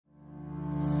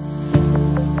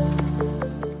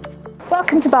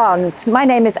Welcome to Barnes. My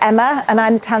name is Emma and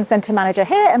I'm the town centre manager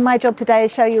here, and my job today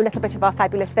is to show you a little bit of our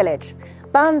fabulous village.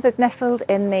 Barnes is nestled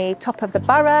in the top of the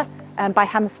borough by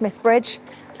Hammersmith Bridge,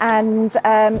 and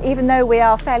even though we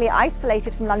are fairly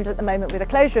isolated from London at the moment with the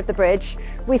closure of the bridge,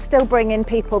 we still bring in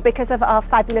people because of our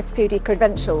fabulous foodie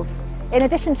credentials. In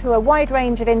addition to a wide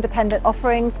range of independent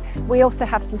offerings, we also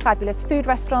have some fabulous food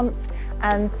restaurants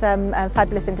and some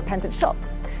fabulous independent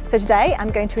shops. So today I'm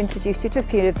going to introduce you to a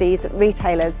few of these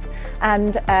retailers,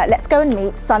 and let's go and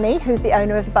meet Sonny, who's the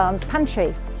owner of the Barnes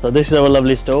Pantry. So this is our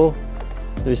lovely store.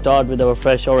 We start with our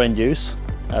fresh orange juice.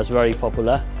 That's very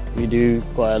popular. We do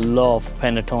quite a lot of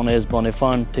panettones,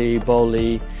 bonifanti,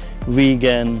 boli,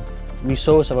 vegan. We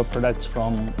source our products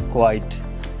from quite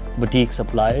boutique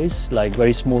suppliers, like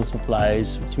very small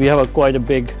suppliers. We have quite a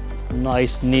big,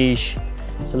 nice niche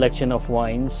selection of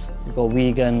wines. We go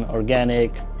vegan,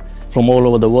 organic, from all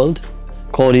over the world.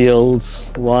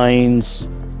 Cordials, wines,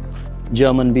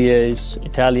 German beers,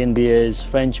 Italian beers,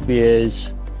 French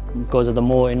beers. Because of the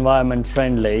more environment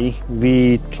friendly,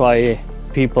 we try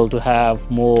people to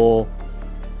have more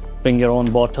bring your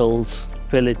own bottles,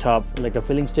 fill it up like a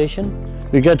filling station.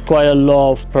 We get quite a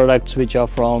lot of products which are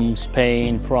from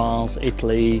Spain, France,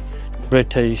 Italy,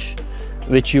 British,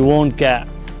 which you won't get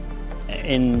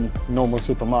in normal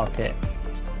supermarket.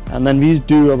 And then we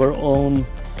do our own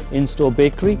in-store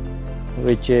bakery,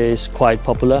 which is quite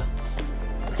popular.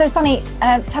 So Sonny,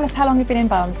 tell us how long you've been in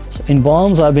Barnes? In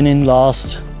Barnes, I've been in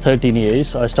last 13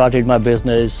 years. I started my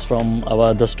business from our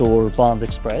other store, Barnes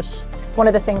Express. One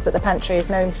of the things that the pantry is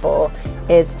known for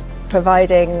is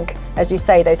providing, as you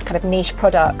say, those kind of niche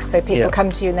products. So people come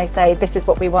to you and they say, this is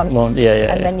what we want,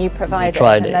 and then you provide it.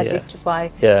 And that's just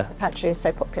why the pantry is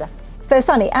so popular. So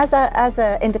Sonny, as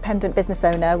an independent business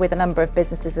owner with a number of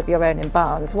businesses of your own in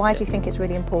Barnes, why do you think it's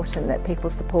really important that people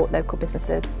support local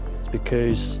businesses? It's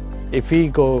because if we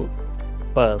go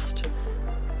bust,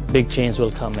 big chains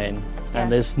will come in,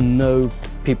 and there's no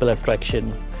people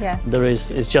attraction.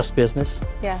 It's just business.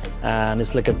 And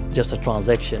it's like just a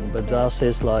transaction. But us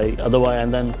is like otherwise,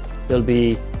 and then there'll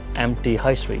be empty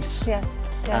high streets.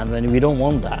 And when we don't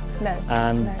want that.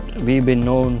 We've been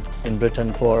known in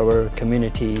Britain for our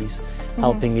communities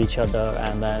helping each other,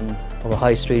 and then our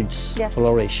high streets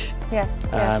flourish.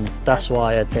 And that's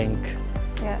why I think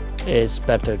it's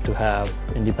better to have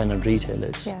independent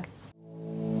retailers.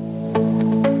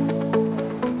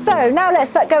 So now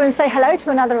let's go and say hello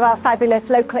to another of our fabulous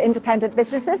local independent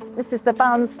businesses. This is the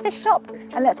Barnes Fish Shop,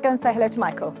 and let's go and say hello to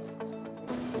Michael.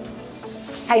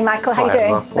 Hey Michael, how are you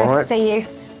doing? Nice to see you.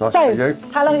 Nice to meet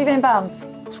you. How long have you been in Barnes?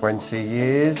 20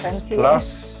 years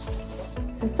plus.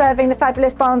 And serving the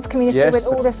fabulous Barnes community with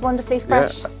all this wonderfully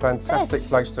fresh a fantastic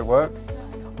place to work.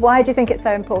 Why do you think it's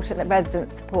so important that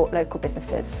residents support local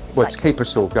businesses? Well, to keep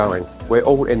us all going. We're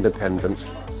all independent.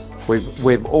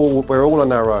 We're all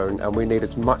on our own, and we need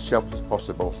as much help as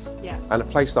possible. And a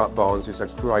place like Barnes is a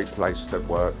great place to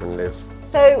work and live.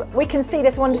 So we can see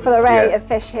this wonderful array of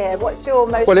fish here. What's your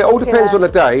most Well, it all popular... depends on the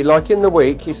day. Like in the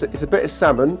week, it's a bit of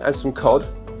salmon and some cod.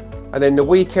 And then the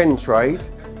weekend trade,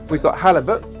 we've got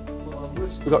halibut,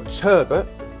 we've got turbot,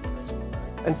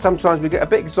 and sometimes we get a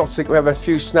bit exotic, we have a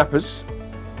few snappers.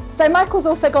 So Michael's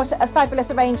also got a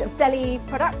fabulous range of deli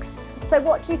products. So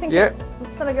what do you think is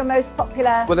some of your most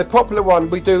popular? Well, the popular one,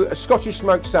 we do a Scottish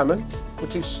smoked salmon,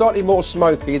 which is slightly more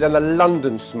smoky than a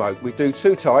London smoke. We do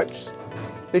two types.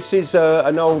 This is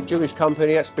an old Jewish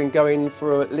company that's been going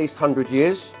for at least 100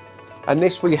 years. And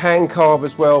this we hand carve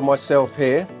as well myself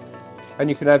here. And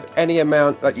you can have any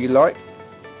amount that you like.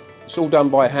 It's all done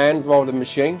by hand rather than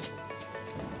machine.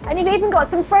 And you've even got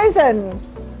some frozen.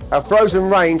 Our frozen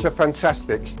range are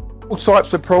fantastic. All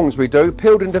types of prawns we do,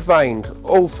 peeled and deveined,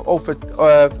 all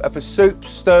for soups,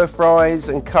 stir fries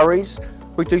and curries.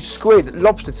 We do squid,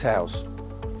 lobster tails,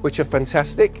 which are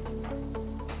fantastic.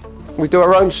 We do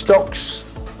our own stocks,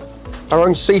 our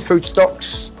own seafood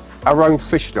stocks, our own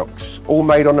fish stocks, all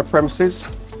made on the premises.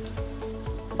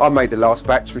 I made the last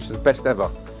batch, which is the best ever,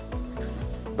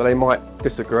 but they might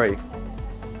disagree.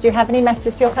 Do you have any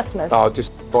messages for your customers? Oh,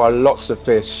 just buy lots of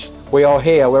fish. We are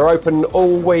here, we're open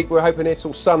all week, we're open here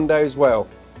till Sunday as well,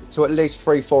 so at least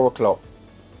 3–4 o'clock.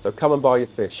 So come and buy your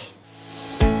fish.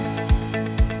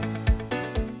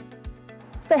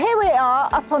 So here we are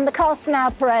up on the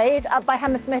Castle Parade up by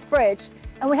Hammersmith Bridge,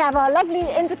 and we have our lovely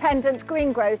independent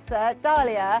greengrocer,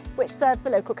 Dahlia, which serves the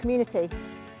local community.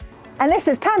 And this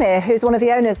is Tanir, who's one of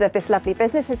the owners of this lovely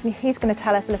business, and he's going to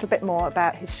tell us a little bit more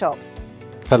about his shop.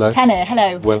 Hello. Tanir,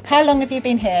 hello. Well, how long have you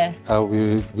been here?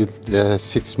 With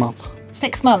 6 months.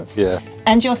 6 months? Yeah.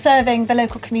 And you're serving the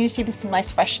local community with some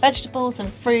nice fresh vegetables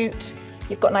and fruit.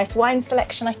 You've got nice wine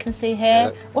selection I can see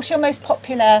here. What's your most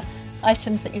popular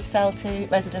items that you sell to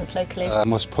residents locally?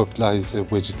 Most popular is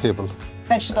vegetable.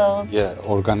 Vegetables? Yeah,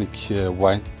 organic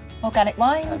wine. Organic And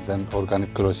wines? then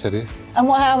organic grocery. And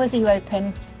what hours are you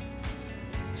open?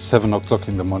 7 o'clock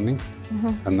in the morning.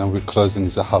 And then we close in the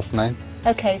 9:30.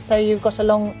 Okay, so you've got a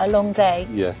long day.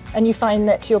 Yeah, And you find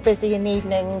that you're busy in the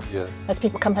evenings Yeah. as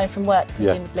people come home from work,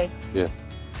 presumably? yeah.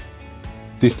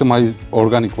 This time is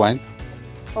organic wine.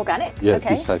 Organic? Yeah, okay.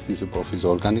 this side is above is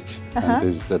organic. And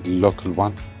there's the local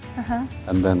one.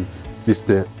 And then this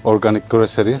the organic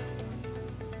grocery.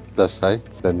 That side.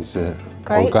 Then is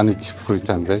Great. organic fruit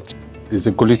and veg. Is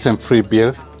a gluten-free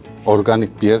beer.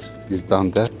 Organic beer is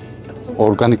down there.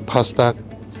 Organic pasta,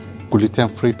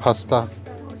 gluten-free pasta.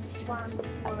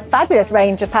 Fabulous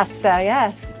range of pasta,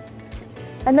 yes.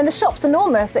 And then the shop's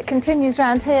enormous. It continues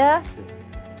round here.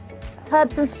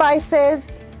 Herbs and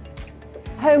spices,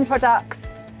 home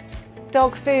products,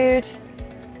 dog food,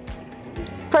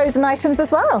 frozen items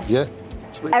as well. Yeah.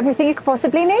 Everything you could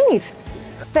possibly need.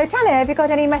 So Tanya, have you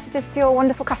got any messages for your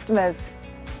wonderful customers?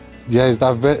 Yeah, it's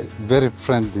that very, very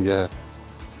friendly. Yeah,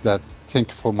 it's that thank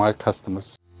you for my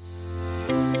customers.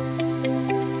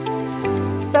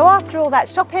 So after all that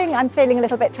shopping, I'm feeling a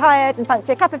little bit tired and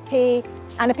fancy a cup of tea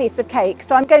and a piece of cake.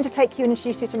 So I'm going to take you and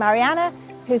introduce you to Mariana,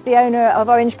 who's the owner of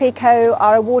Orange Pico,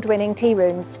 our award-winning tea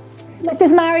rooms. This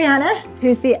is Mariana,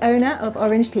 who's the owner of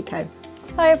Orange Pico.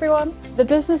 Hi everyone. The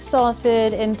business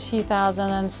started in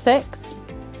 2006,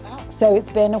 so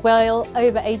it's been well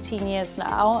over 18 years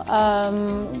now.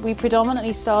 We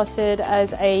predominantly started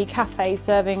as a cafe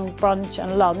serving brunch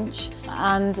and lunch,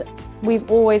 and we've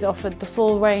always offered the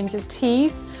full range of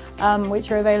teas,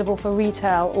 which are available for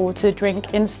retail or to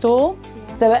drink in store.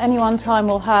 So at any one time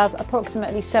we'll have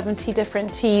approximately 70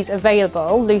 different teas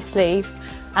available, loose leaf,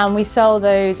 and we sell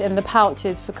those in the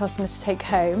pouches for customers to take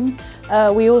home.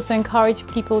 We also encourage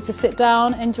people to sit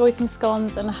down, enjoy some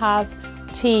scones and have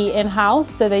tea in-house,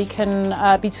 so they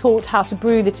can be taught how to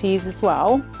brew the teas as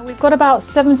well. We've got about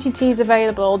 70 teas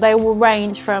available. They will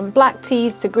range from black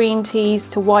teas to green teas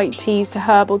to white teas to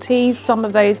herbal teas. Some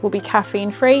of those will be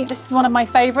caffeine free. This is one of my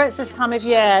favourites this time of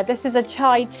year. This is a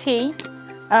chai tea,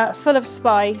 full of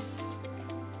spice.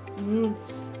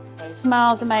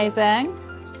 Smells amazing.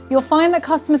 You'll find that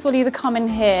customers will either come in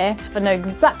here and know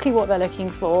exactly what they're looking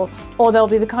for, or they'll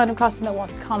be the kind of customer that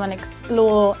wants to come and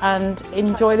explore and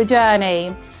enjoy the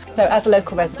journey. So as a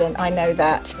local resident, I know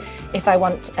that if I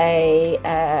want a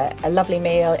lovely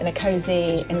meal in a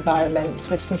cosy environment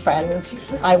with some friends,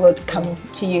 I would come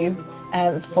to you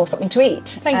for something to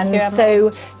eat. Thank you, Emma.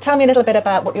 So tell me a little bit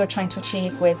about what you're trying to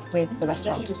achieve with the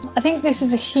restaurant. I think this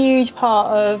is a huge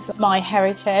part of my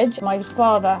heritage. My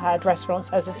father had restaurants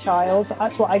as a child.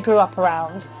 That's what I grew up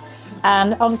around.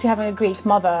 And obviously having a Greek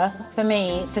mother, for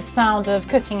me, the sound of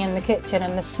cooking in the kitchen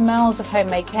and the smells of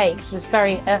homemade cakes was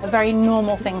a very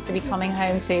normal thing to be coming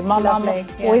home to. My mum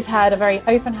always had a very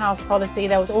open house policy.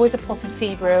 There was always a pot of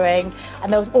tea brewing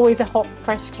and there was always a hot,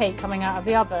 fresh cake coming out of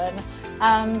the oven.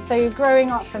 So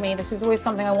growing up for me, this is always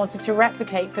something I wanted to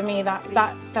replicate. For me,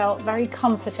 that felt very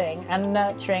comforting and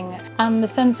nurturing. And the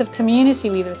sense of community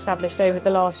we've established over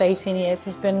the last 18 years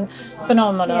has been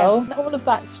phenomenal. Yes. All of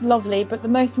that's lovely, but the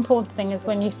most important thing is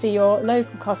when you see your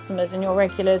local customers and your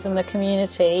regulars and the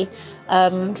community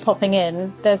popping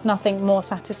in, there's nothing more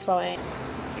satisfying.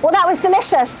 Well, that was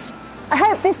delicious. I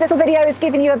hope this little video has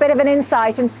given you a bit of an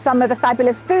insight into some of the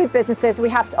fabulous food businesses we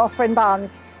have to offer in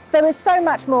Barnes. There is so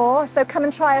much more, so come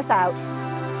and try us out.